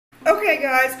Okay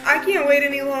guys, I can't wait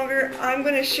any longer. I'm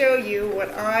gonna show you what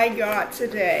I got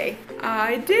today.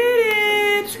 I did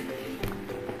it!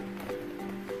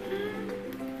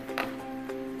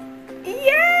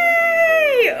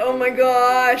 Yay! Oh my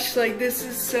gosh, like this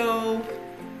is so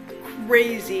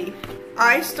crazy.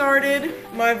 I started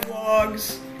my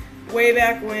vlogs way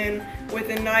back when with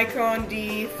a Nikon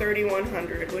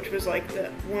D7500, which was like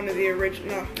one of the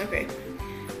original, okay,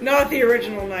 not the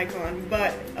original Nikon,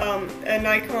 but a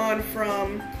Nikon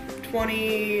from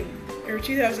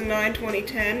 2009,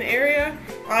 2010 area.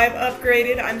 I've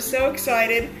upgraded, I'm so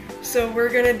excited. So we're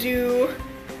gonna do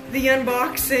the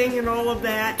unboxing and all of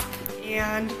that.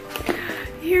 And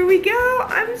here we go,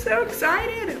 I'm so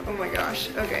excited. Oh my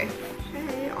gosh, okay.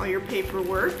 Okay, all your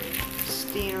paperwork,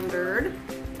 standard.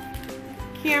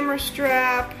 Camera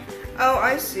strap, oh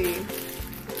I see.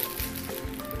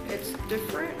 It's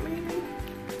different maybe?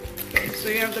 Okay, so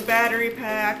you have the battery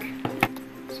pack.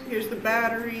 So here's the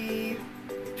battery.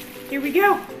 Here we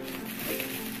go.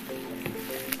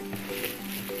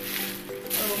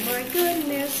 Oh my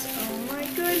goodness, oh my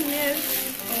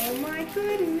goodness, oh my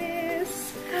goodness.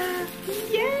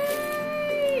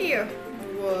 Yay!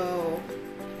 Whoa.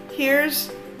 Here's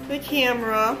the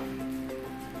camera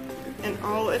in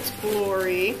all its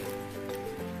glory.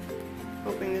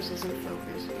 Hoping this is in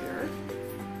focus here.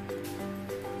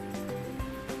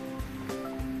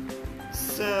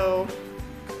 So,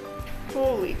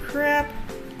 holy crap.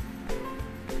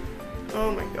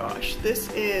 Oh my gosh, this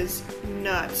is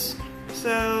nuts.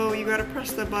 So you gotta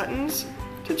press the buttons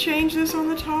to change this on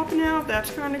the top now.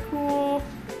 That's kind of cool.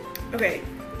 Okay,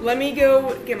 let me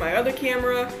go get my other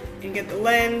camera and get the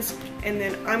lens, and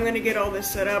then I'm gonna get all this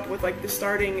set up with like the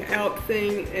starting out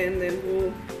thing, and then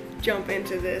we'll jump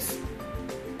into this.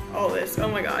 All this. Oh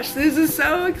my gosh, this is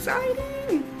so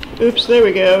exciting! Oops, there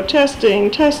we go. Testing,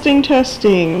 testing,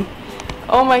 testing.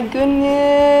 Oh my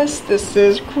goodness, this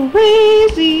is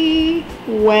crazy.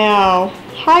 Wow.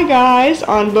 Hi guys,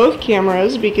 on both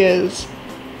cameras, because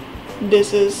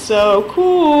this is so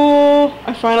cool.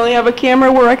 I finally have a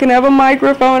camera where I can have a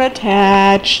microphone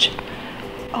attached.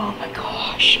 Oh my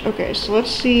gosh. Okay, so let's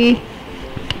see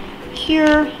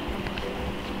here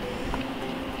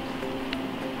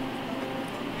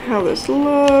how this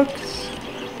looks.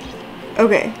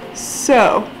 Okay,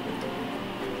 so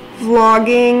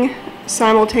vlogging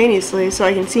simultaneously so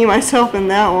I can see myself in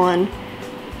that one,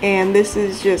 and this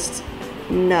is just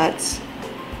nuts.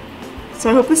 So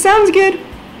I hope this sounds good.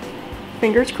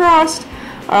 Fingers crossed.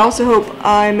 I also hope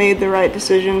I made the right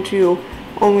decision to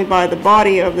only buy the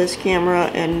body of this camera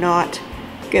and not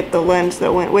get the lens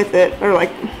that went with it. Or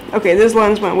like, okay, this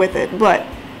lens went with it, but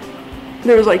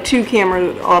there was like two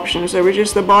camera options. There was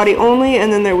just the body only,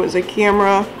 and then there was a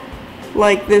camera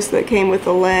like this that came with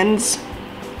the lens.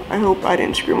 I hope I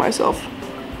didn't screw myself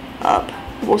up.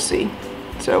 We'll see.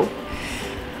 So,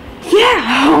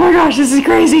 yeah, oh my gosh, this is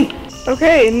crazy.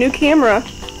 Okay, new camera,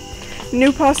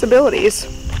 new possibilities.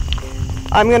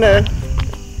 I'm gonna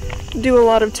do a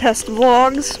lot of test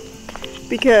vlogs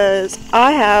because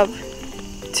I have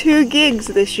 2 gigs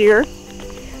this year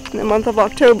in the month of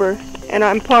October, and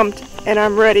I'm pumped and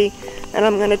I'm ready, and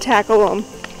I'm gonna tackle them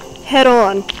head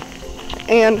on.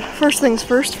 And first things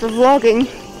first, for vlogging,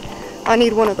 I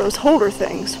need one of those holder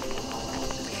things.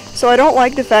 So I don't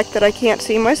like the fact that I can't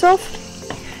see myself,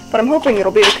 but I'm hoping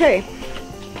it'll be okay.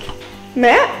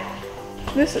 Matt?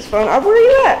 This is fun. Where are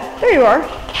you at? There you are.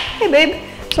 Hey babe.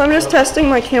 So I'm just testing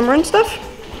my camera and stuff.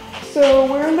 So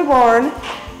we're in the barn,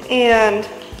 and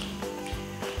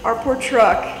our poor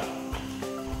truck.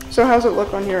 So how's it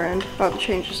look on your end? Not to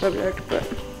change the subject, but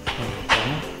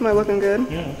am I looking good?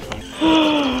 Yeah, that's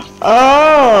fine.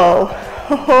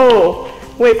 Oh,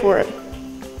 wait for it.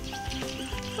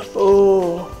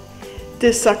 Oh,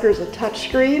 this sucker's a touch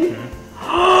screen.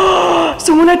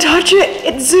 So when I touch it,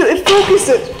 it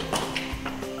focuses.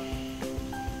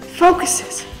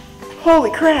 Focuses.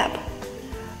 Holy crap.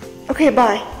 Okay,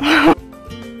 bye.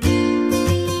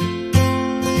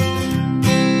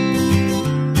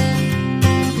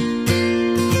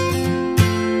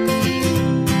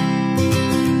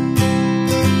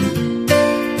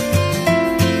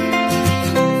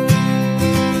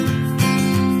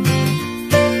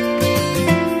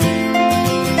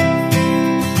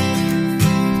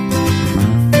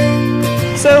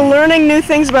 So learning new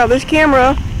things about this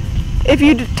camera, if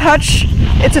you touch,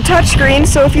 it's a touch screen,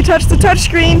 so if you touch the touch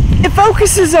screen, it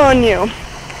focuses on you.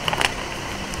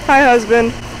 Hi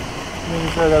husband. I'm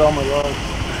sure I got all my logs.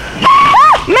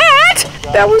 Matt!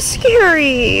 That was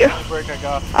scary.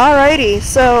 Alrighty,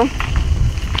 so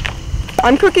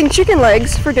I'm cooking chicken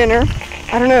legs for dinner.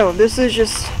 I don't know, this is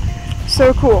just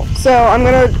So cool. So I'm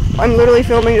literally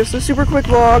filming just a super quick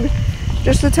vlog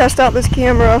just to test out this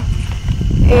camera,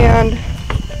 and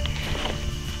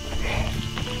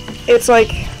it's like,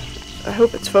 I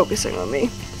hope it's focusing on me.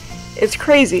 It's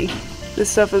crazy. This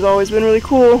stuff has always been really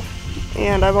cool,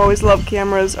 and I've always loved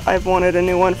cameras. I've wanted a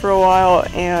new one for a while,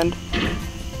 and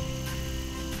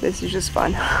this is just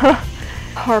fun.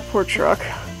 Our poor truck.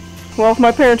 Well, if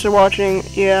my parents are watching,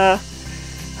 yeah,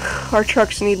 our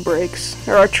trucks need brakes.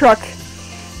 Or our truck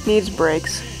needs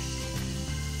brakes.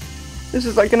 This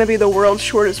is like gonna be the world's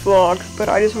shortest vlog, but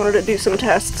I just wanted to do some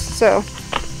tests, so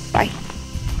bye.